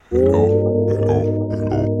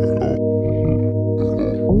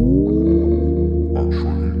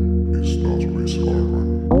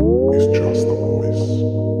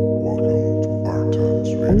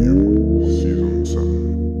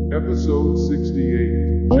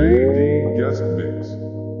68 JD Guest Mix.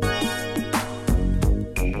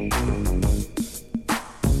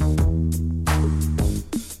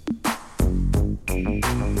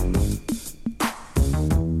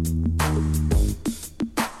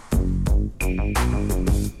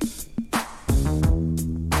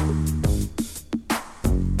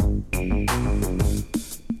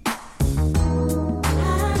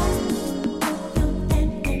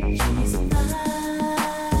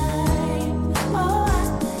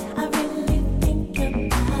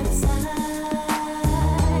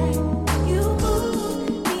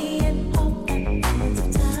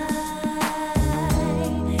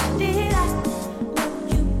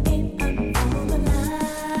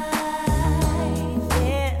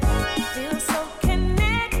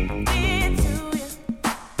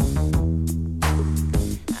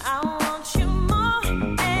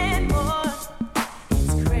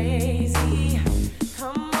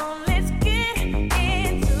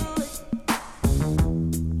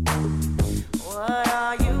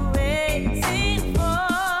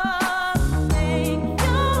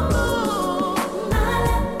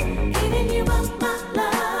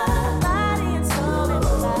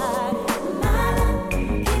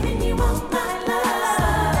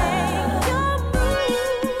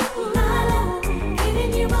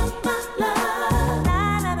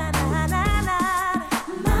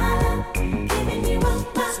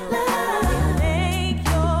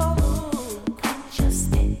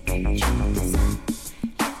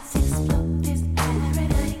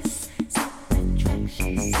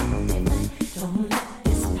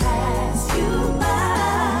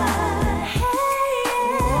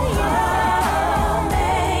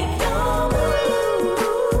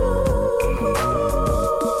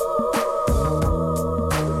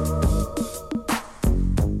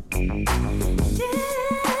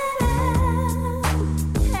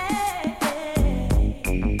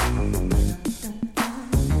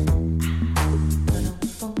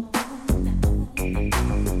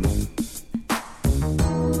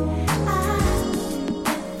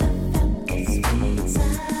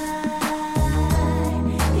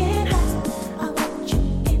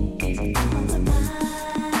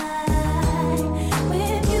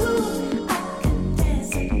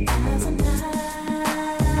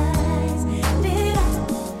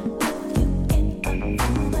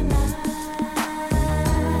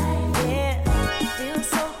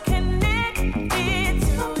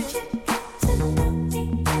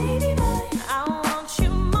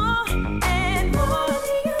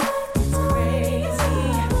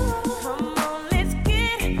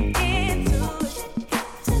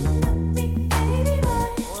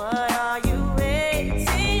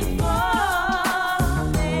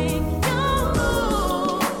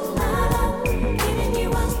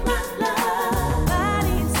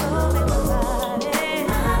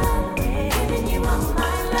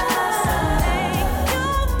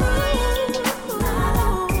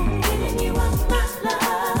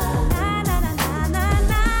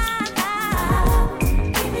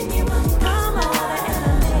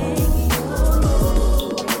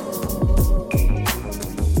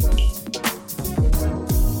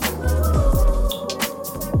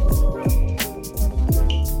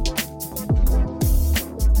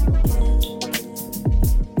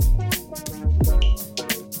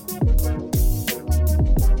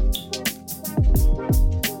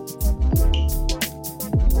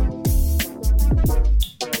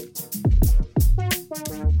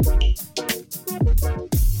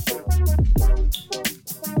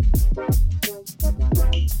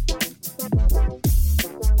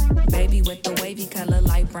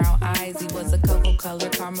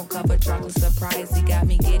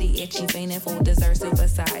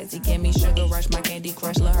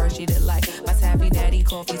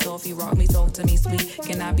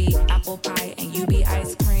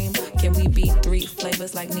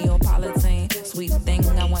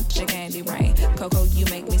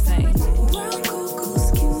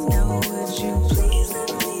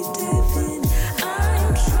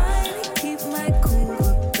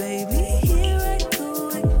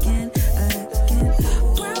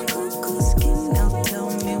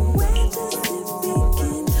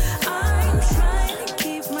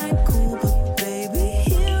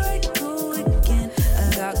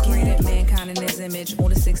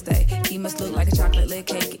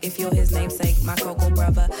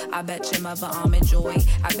 I bet your mother almond joy.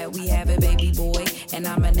 I bet we have a baby boy, and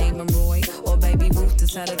I'ma name him Roy. Or baby Ruth, to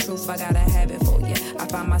tell the truth, I gotta have it for ya. I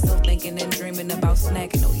find myself thinking and dreaming about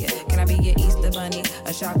snacking on ya. Can I be your Easter bunny,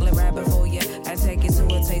 a chocolate rabbit for ya? I take you to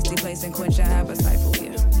a tasty place and quench your appetite for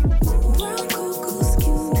ya. Brown cuckoo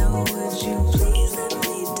skin, now would you please let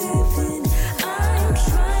me dive in?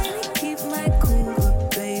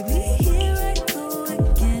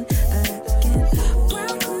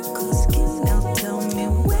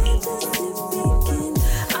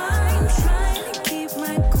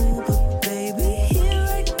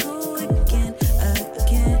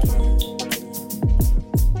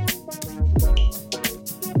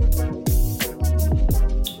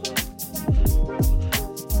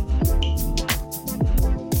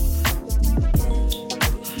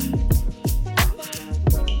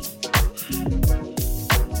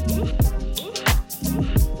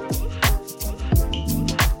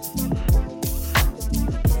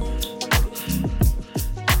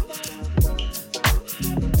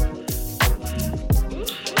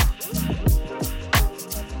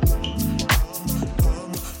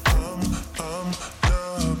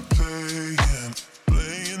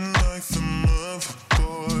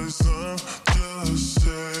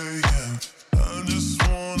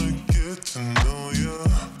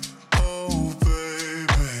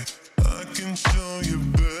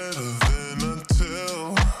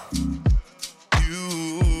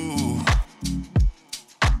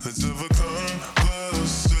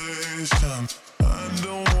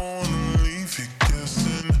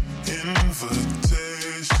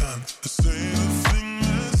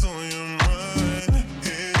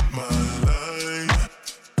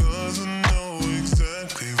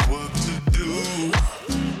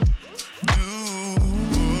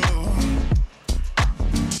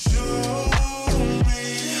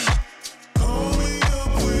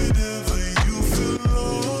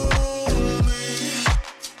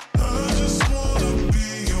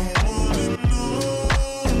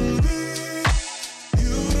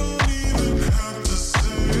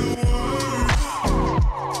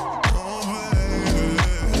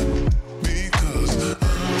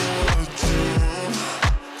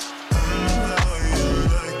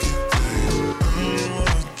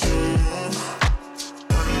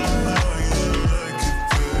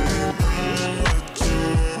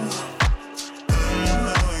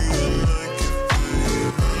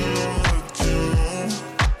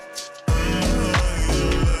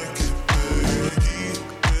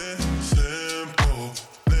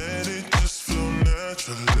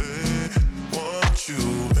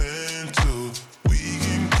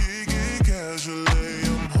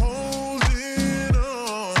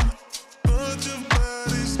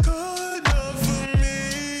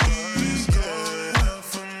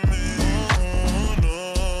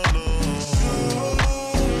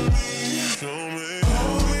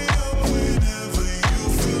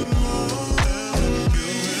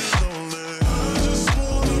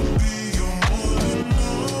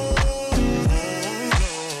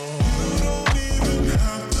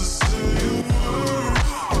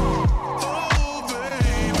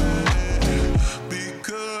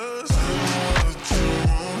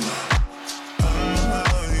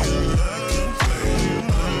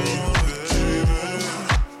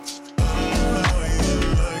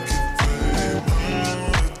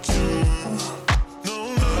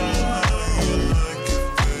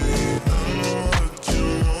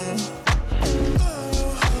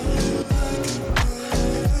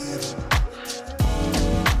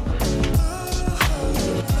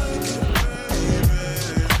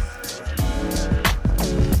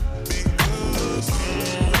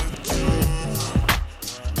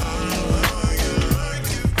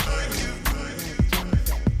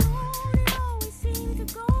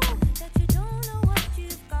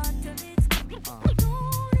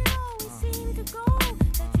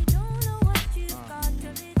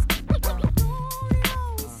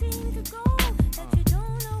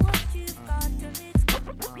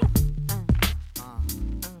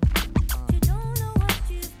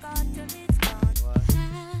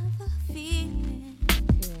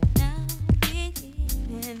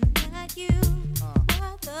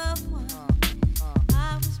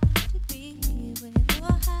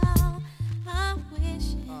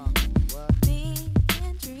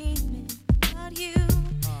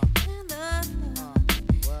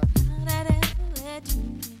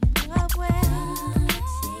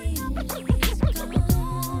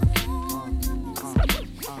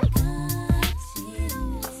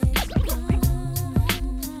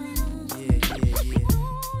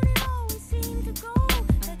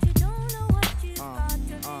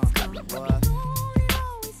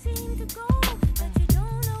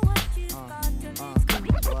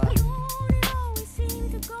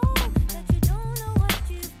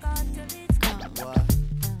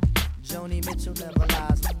 Joni Mitchell never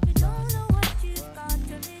lies. You don't know what you've got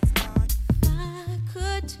till it's gone. I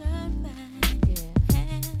could turn back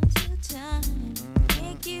hands to time,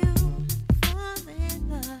 make you fall in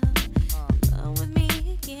love with me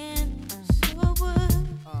again. So would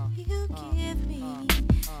you give me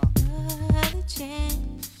another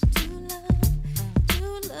chance to love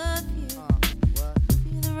you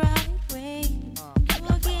the right way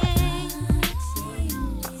again?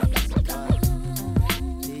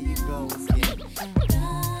 Here you go again.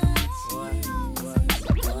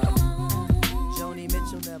 Joni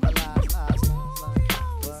Mitchell never lies, lies.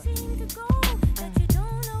 What? Seem to go that you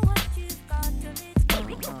don't know what you've got till it's gone.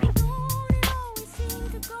 You always seem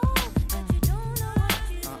to go that you don't know what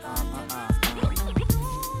you've got till it's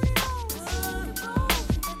gone.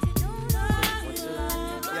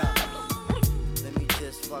 Yeah. Let me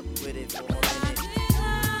just fuck with it for a minute.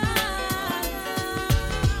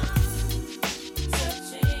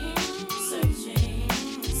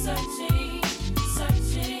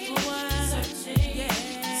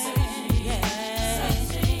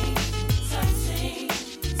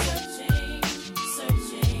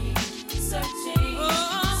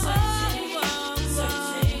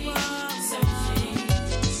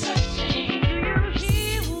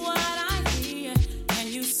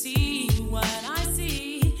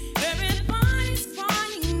 Everybody's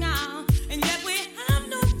crying out, and yet we have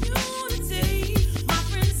no unity. My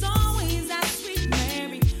friends always ask Sweet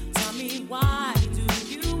Mary, tell me why do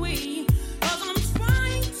you weep? 'Cause I'm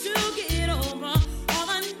trying to get over all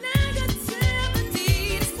the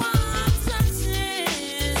negativity. That's why I'm searching,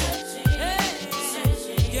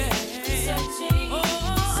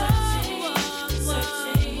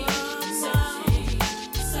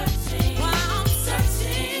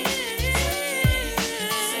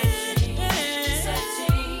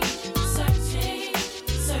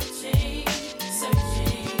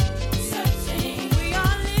 We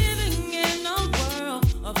are living in a world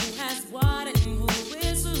of who has what and who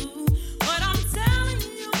is who. But I'm telling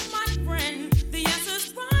you, my friend, the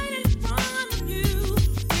answer's right in front of you.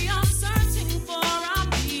 We are searching for our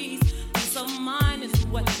peace. Peace of mind is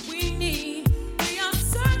what we need. We are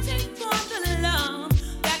searching for the love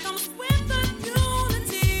that comes with the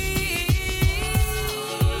unity.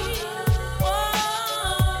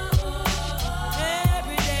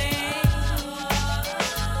 Every day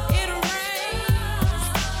it rains.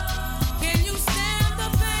 Can you stand the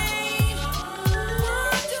pain?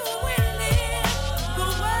 Why do we live the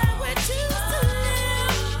way we choose to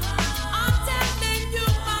live? I'm telling you,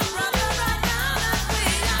 my brother, right now that we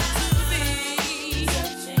have to be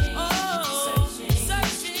searching for why we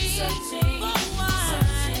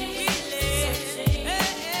live.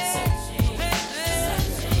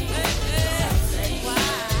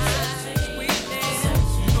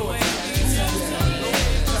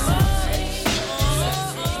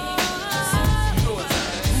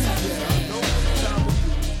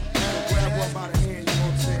 Grab one by the hand, you know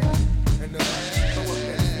what I'm saying? And throw up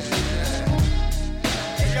that shit.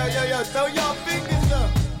 Yo, throw your fingers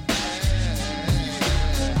up.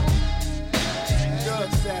 Doug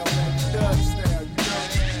style, man, Doug style, you know.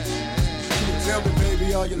 Tell me, baby,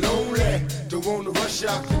 are you lonely? Don't wanna rush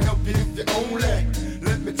out, can help you if you're only.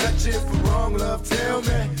 Let me touch you for wrong, love, tell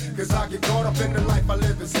me. 'Cause I get caught up in the life I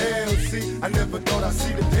live as hell. See, I never thought I'd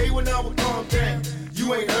see the day when I would calm down.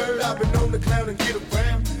 You ain't heard, I've been on the clown and get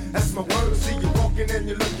around. That's my word, see you walking and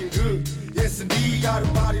you're looking good. Yes, indeed, got a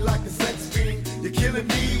body like a sex fiend. You're killing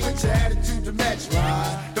me with your attitude to match,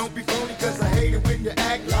 right? Don't be phony, 'cause I hate it when you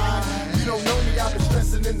act like you don't know me, I've been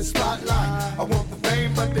stressing in the spotlight. I want the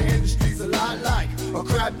fame, but the industry's a lot like a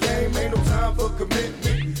crap game, ain't no time for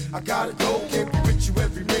commitment. I gotta go, can't be with you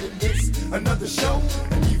every minute, miss another show.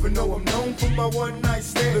 And even though I'm known for my one night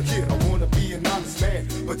stand, look here, I wanna be an honest man,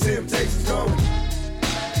 but temptation's gone.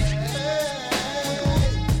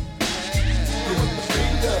 Give up the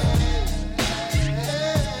finger.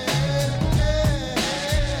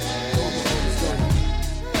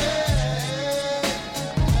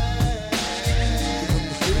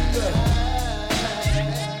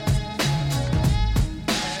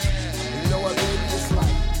 You know what, baby, it's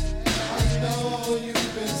like I know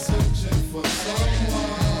you've been searching for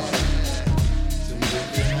someone to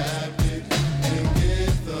make you happy and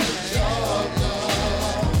get the job done.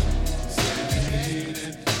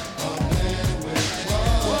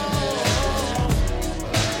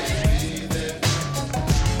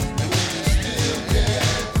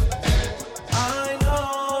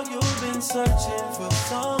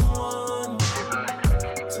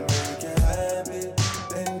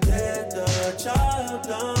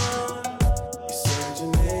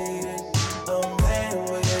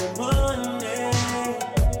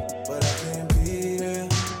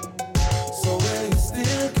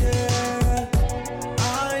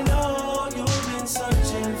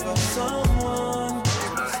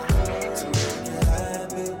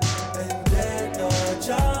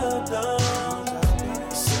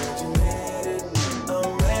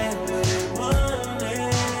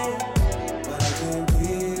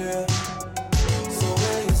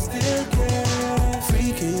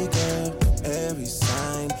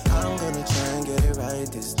 mind. I'm gonna try and get it right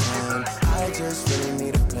this time. I just really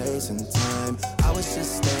need a place and time. I was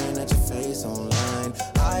just staring at your face online.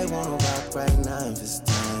 I wanna rock right now if it's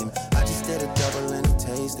time. I just did a double and it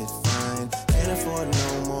tasted fine. Can't afford no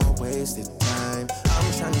more wasted time.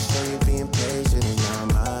 I'm trying to show you being patient is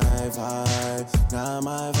not my vibe, not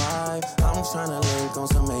my vibe. I'm trying to link on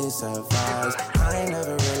some ASAP vibes. I ain't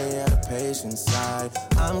never really had a patient side.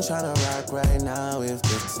 I'm trying to rock right now if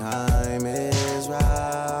the time is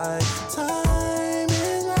right. Time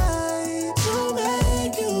is right to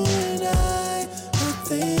make you and I the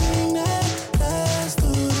thing that lasts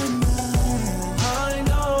through the night. I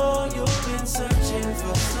know you've been searching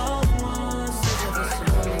for someone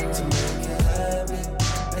to make it happen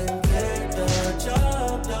and get the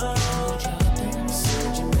job done. You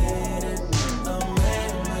said you made it, a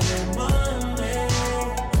man with money,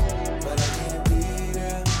 but I can't be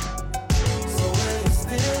there. So when you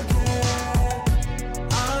still care,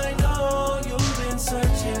 I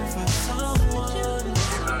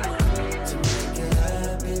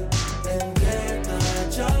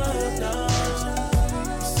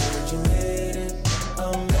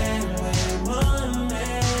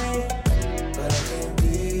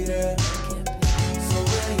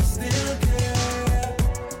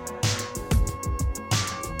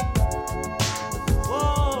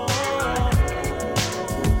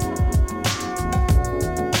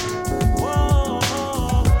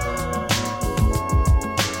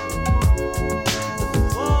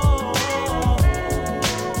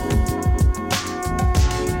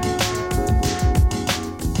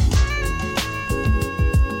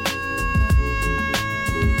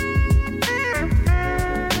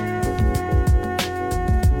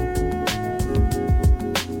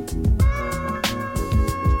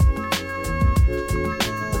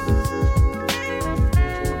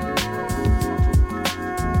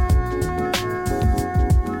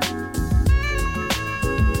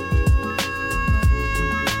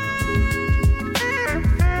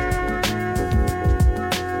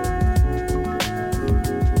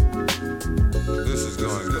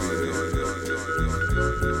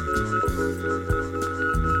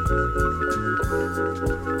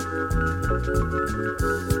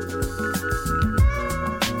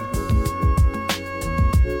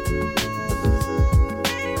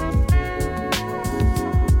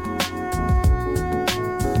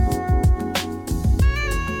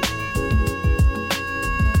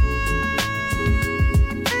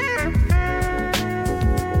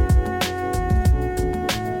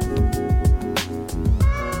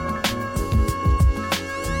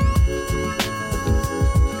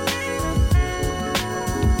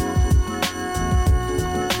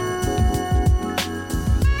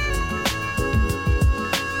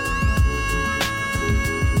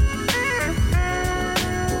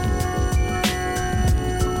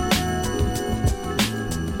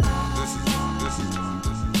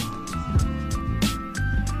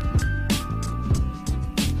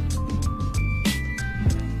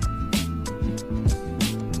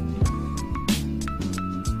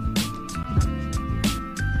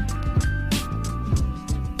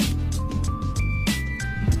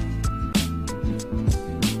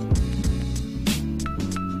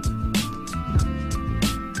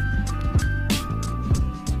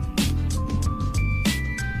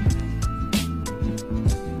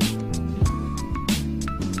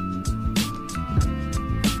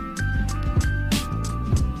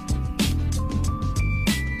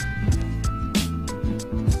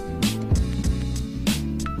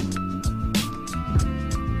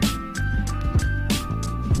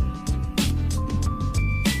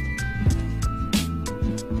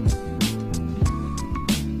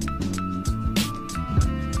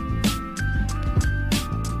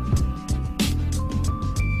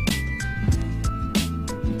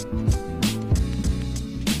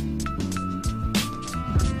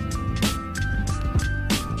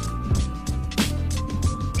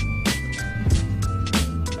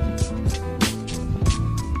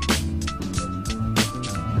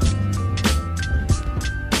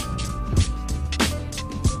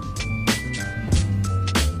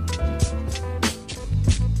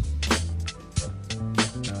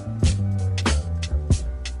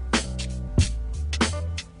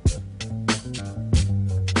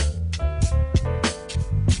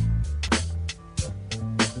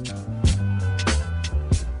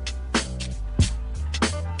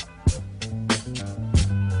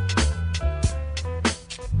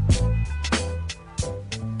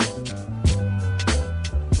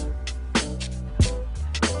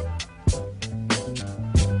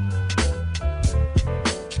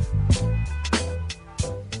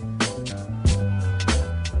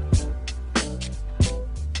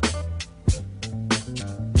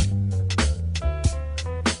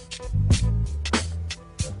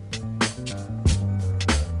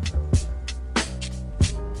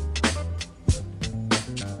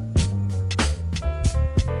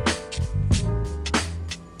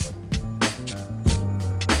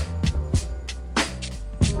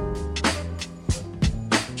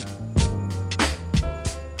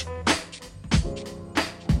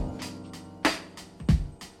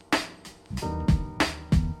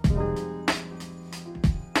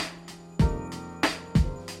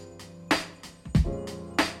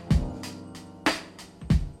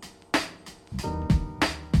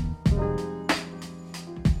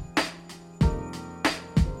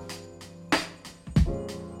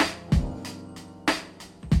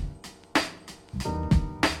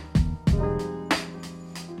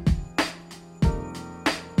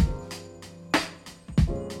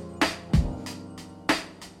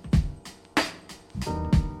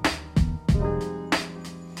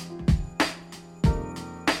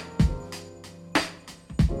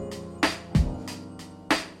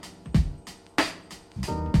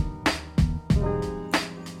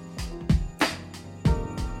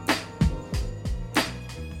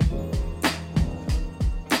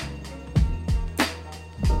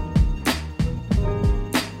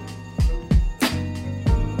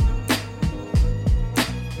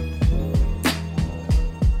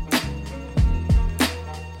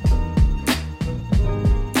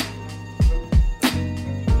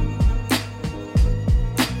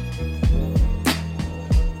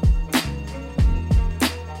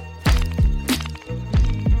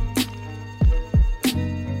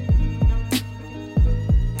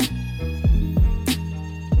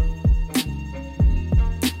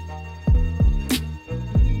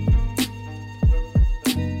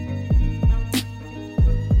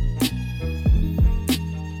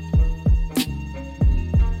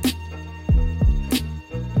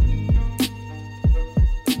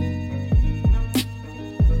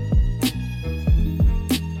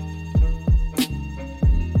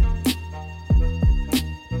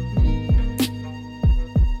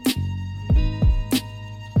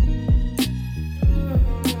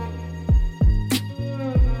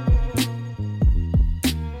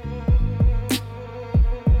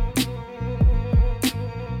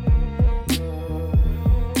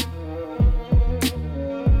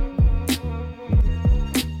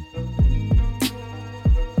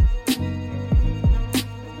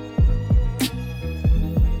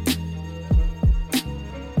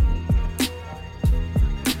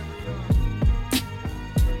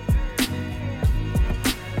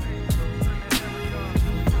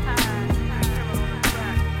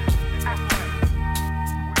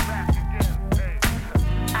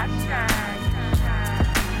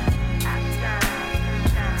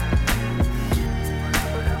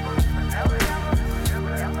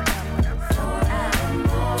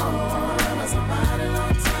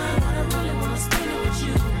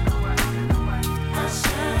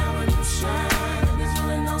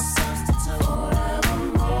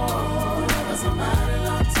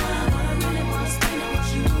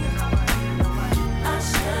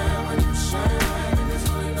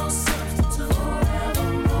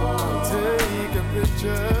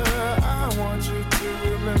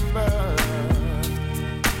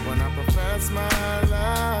that's my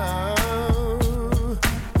love.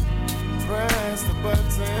 Press the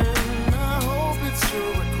button, I hope it's your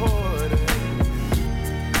recording.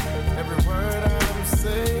 Every word I'm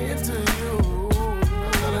saying to you,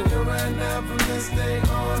 I'm telling you right now from this day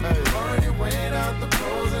on. I've already weighed out the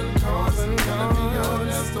pros and cons, and gonna be your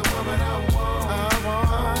just the woman I want. I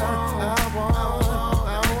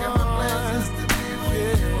got my plans just to be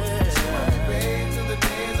with you. She want me, babe, till the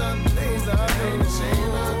days are days. I ain't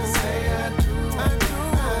ashamed of to say I do.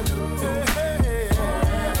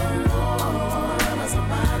 Forevermore, ever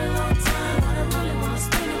somebody long time, but I really wanna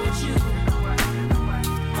spend it with you.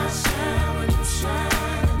 I shine when you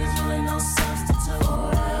shine, and there's really no substitute.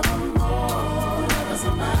 Forevermore, ever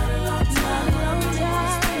somebody long time, but I really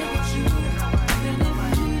wanna spend it with you.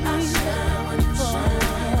 I shine when you shine,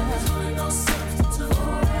 and there's really no substitute.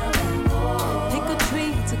 Forevermore. Pick a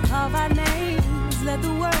tree to carve our names. Let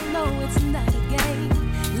the world know it's not a game.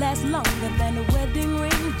 Last longer than a wedding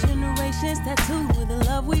ring. Generations tattooed with the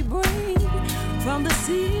love we bring. From the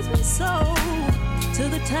seeds we sow to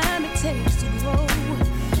the time it takes to grow.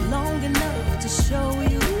 Long enough to show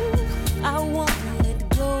you I won't let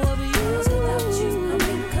go of you. Without you, I'm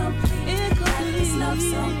incomplete. Like this love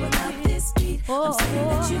song without this beat. I'm saying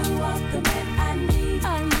that you are the man I need.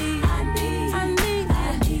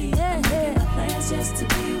 Yeah, I'm making my plans just to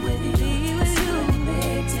be with you.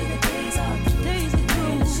 Babe, till the days are through.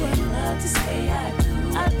 Ain't ashamed of to say I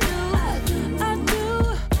do.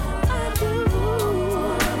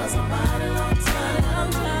 Forever somebody long time, I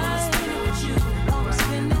wanna spend it with you.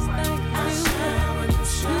 I shine when you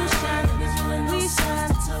shine, and there's really no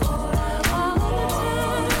substitute.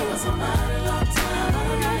 Forever somebody long time, I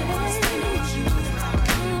really wanna spend it with you.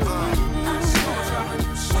 I shine when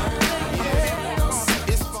you shine, and there's really no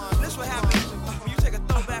substitute. It's fun. This what happens when you take a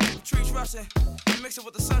throwback from Patrice Rushen and mix it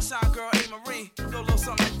with the Sunshine Girl, A. Marie. Go a little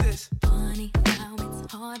something like this. funny how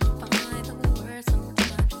it's hard to find the words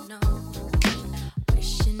sometimes, you know.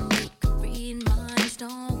 Wishing we could read minds,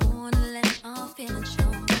 don't wanna let our feelings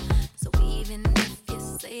show. So even if you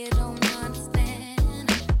say you don't understand,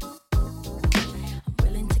 I'm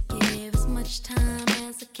willing to give as much time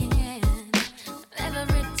as I can.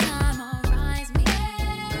 Every time I'll rise me.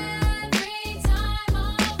 Every time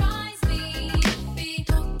I'll rise me. Be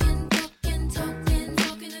talking to me.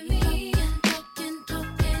 Talking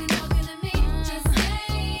to me. Just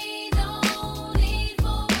say no need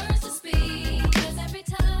for words to speak. 'Cause every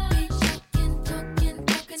time talking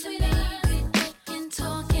to me.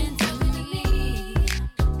 Talking to me.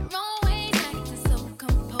 You're always acting so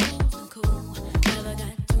composed and cool. Never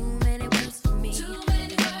got too many words for me. Too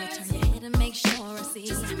many words. Turn your head and make sure I see.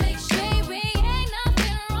 Just to make sure. Baby, ain't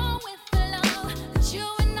nothing wrong with the love that you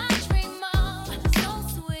and I dream of. So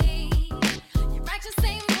sweet. Your actions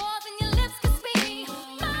say more than your lips can speak.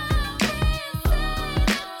 My friends say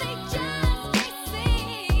that they just can't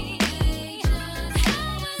see. How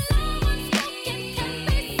someone's spoken can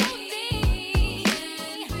be so deep.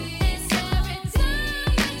 It's every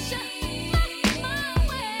time that you look my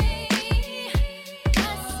way.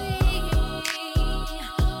 I see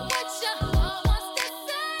what your heart wants to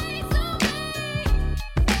say to me.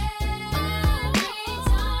 Every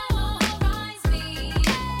time I'll rise me.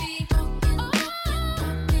 Be talking to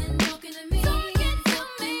me.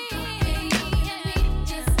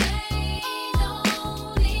 Just say no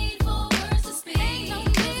need for words to speak. No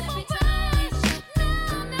need for words. No.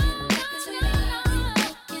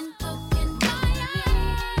 Talking my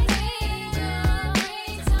eyes.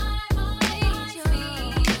 Every time I'll rise me.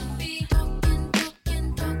 Be talking to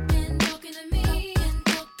me. Talking to me.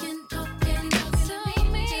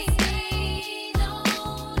 Just say no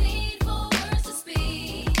need for words to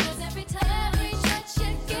speak. 'Cause every touch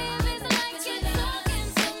you give is like you're talking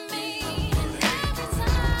to me. Every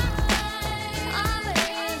time I'll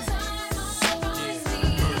rise me.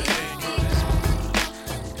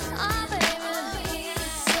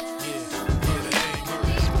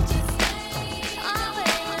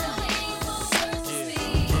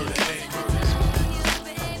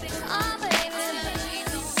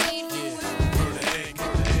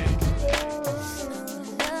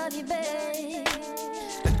 Love you, babe.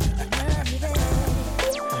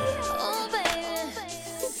 Oh, baby.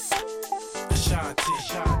 Ashanti.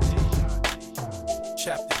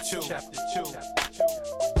 Chapter 2.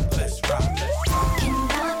 Let's rock. Can you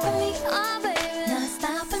rock for me? Oh, baby. Not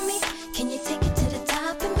stop for me. Can you take it to the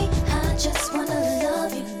top of me? I just wanna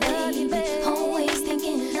love you, baby. Always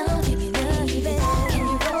thinking of you, baby. Can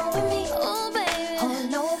you roll with me? Oh, baby.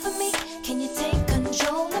 Hold over me. Can you take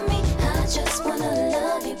control of me? I just wanna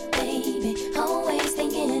love you, baby. Always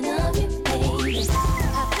thinking of you, baby.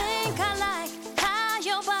 I think I like how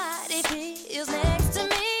your body feels.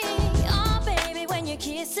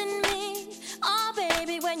 kissing me. Oh,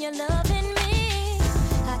 baby, when you're loving me.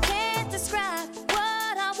 I can't describe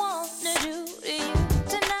what I want to do to you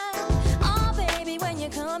tonight. Oh, baby, when you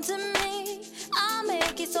come to me, I'll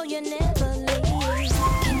make it so you never leave.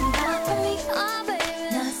 Can you ride for me? Oh,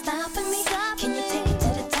 baby, not stopping me. Can you take it to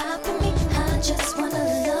the top of me? I just wanna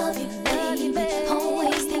love you, baby.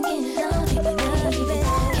 Always thinking of you, baby.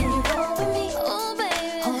 Can you roll with me? Oh,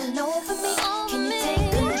 baby, all over me. Can you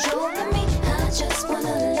take control of me? I just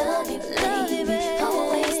wanna love you, baby.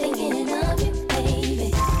 Always thinking of you, baby.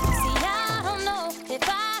 See, I don't know if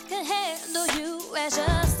I could handle you as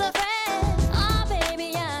just a friend. Oh,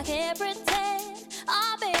 baby, I can't pretend.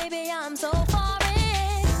 Oh, baby, I'm so far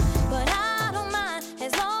in. But I don't mind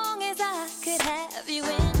as long as I could have you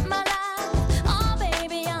in my life. Oh,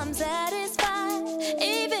 baby, I'm satisfied,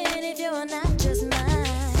 even if you're not just mine.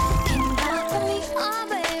 Can you ride for me? Oh,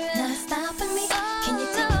 baby, not stopping me. Can you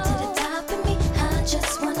take it to the top of me? I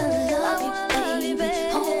just wanna love you, baby.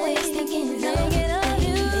 Always thinking of you, baby.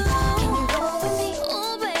 Can you roll with me?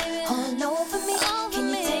 Oh, baby, all over me. Can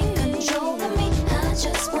you take control of me? I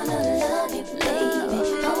just wanna love you, baby.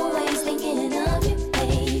 Always thinking of you,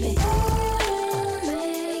 baby.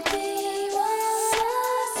 Make me wanna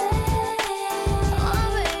say, oh,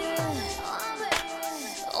 baby,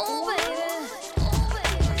 oh, baby, oh,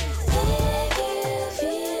 baby. If you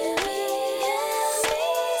feel me as we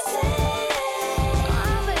say,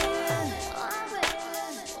 oh, baby, oh, baby,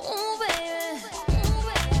 oh, baby.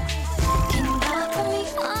 Can you rock for me?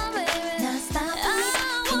 Oh, baby, not stop me.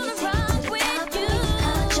 Can you take it to the top of me?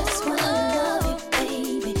 I just wanna love you,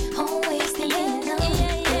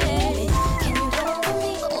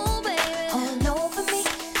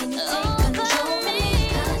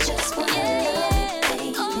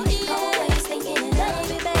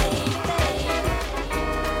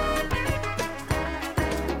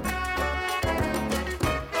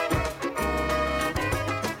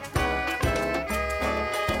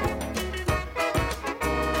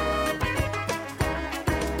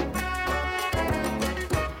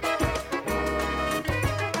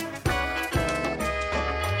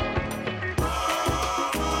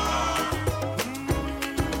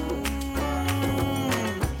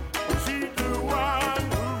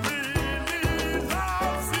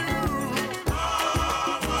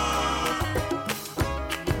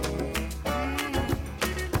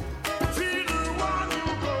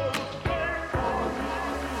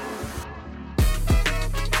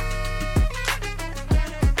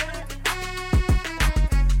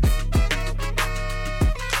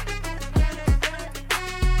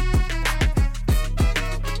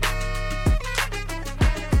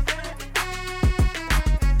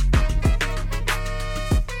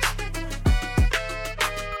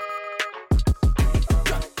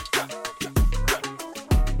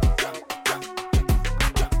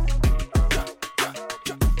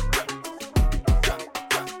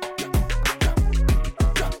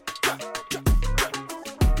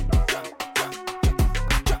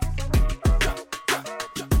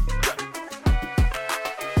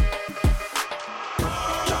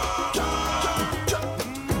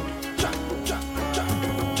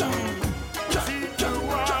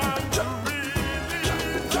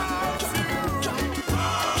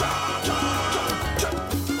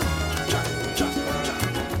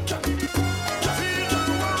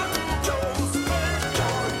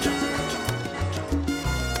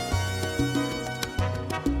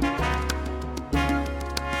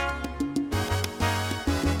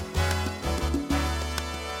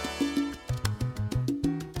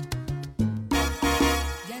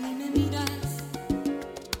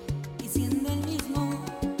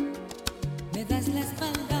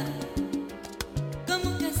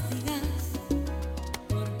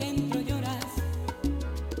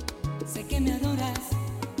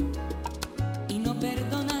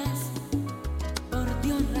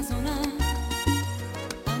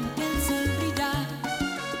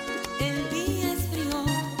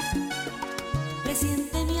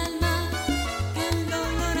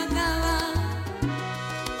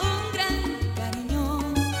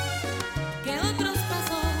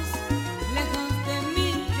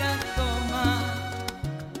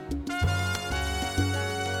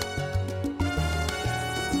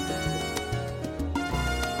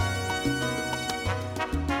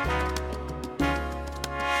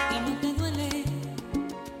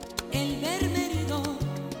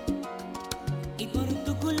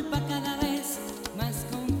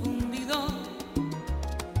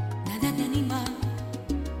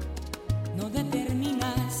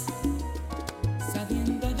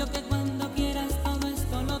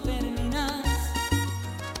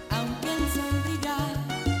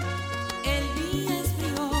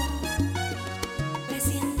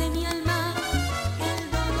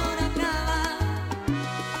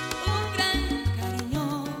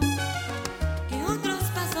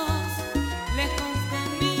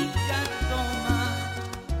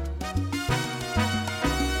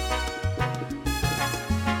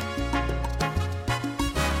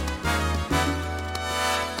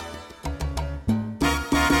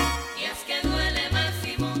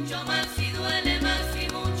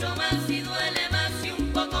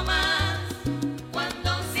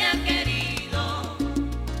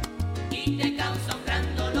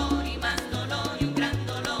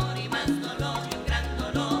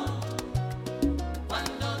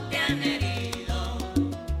 han herido.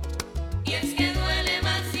 Y es que duele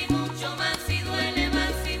más y mucho más y duele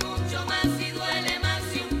más y mucho más y duele más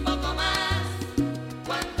y un poco más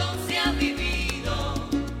cuando se ha vivido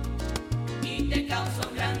y te causa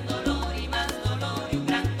un gran dolor y más dolor y un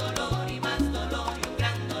gran dolor y más dolor y un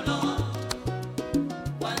gran dolor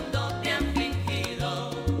cuando te han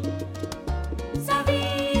fingido.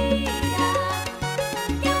 Sabía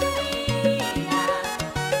que un día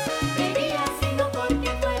vería si no porque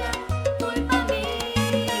fuera culpa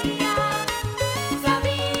mía.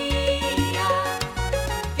 Sabía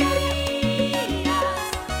que querías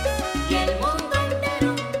y el mundo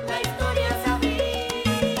entero la historia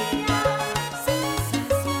sabía.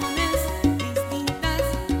 Sensaciones distintas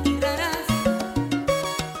y raras,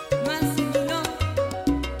 más sin dolor,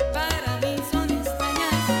 para mí son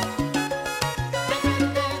extrañas.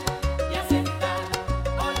 Defender y aceptar,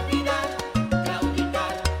 olvidar,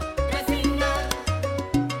 claudicar, resignar,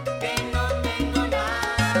 que no tengo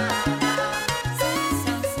nada.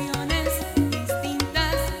 Sensaciones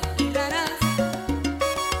distintas y raras,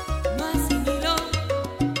 más sin dolor,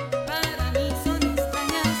 para mí son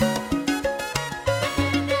extrañas.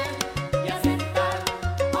 Defender y aceptar,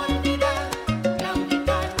 olvidar,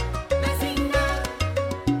 claudicar, resignar,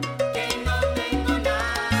 que no tengo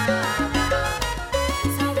nada.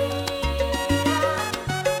 Sabía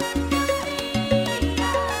que un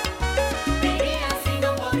día vería si no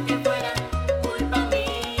porque fuera culpa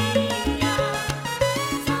mía.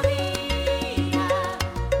 Sabía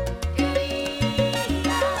que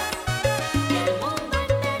querías y el mundo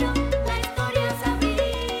entero la historia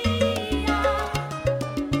sabía.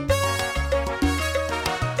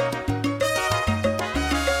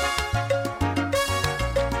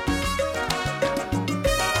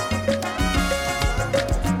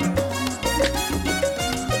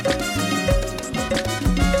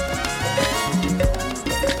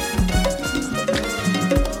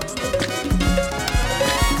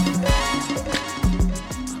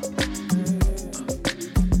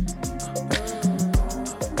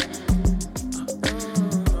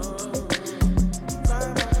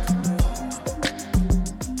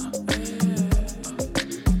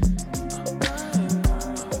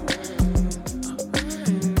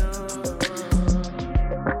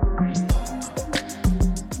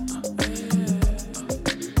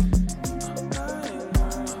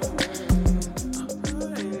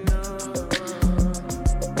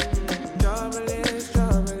 Trouble is,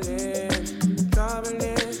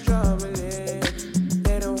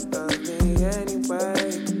 they don't love me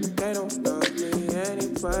anyway. They don't love me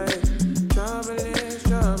anyway. Trouble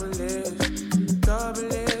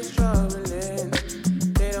is, troubling.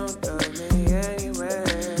 They don't love me anyway.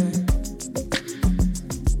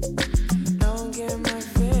 Don't get my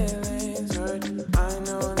feelings hurt. I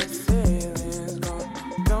know the feeling's gone.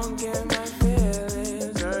 Don't get my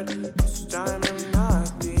feelings hurt. This time I'm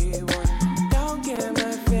not the one. Don't get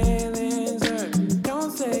my feelings hurt.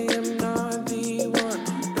 Don't say I'm not the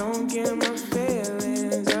one. Don't get my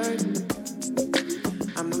feelings hurt.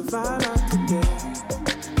 I'm the vibe.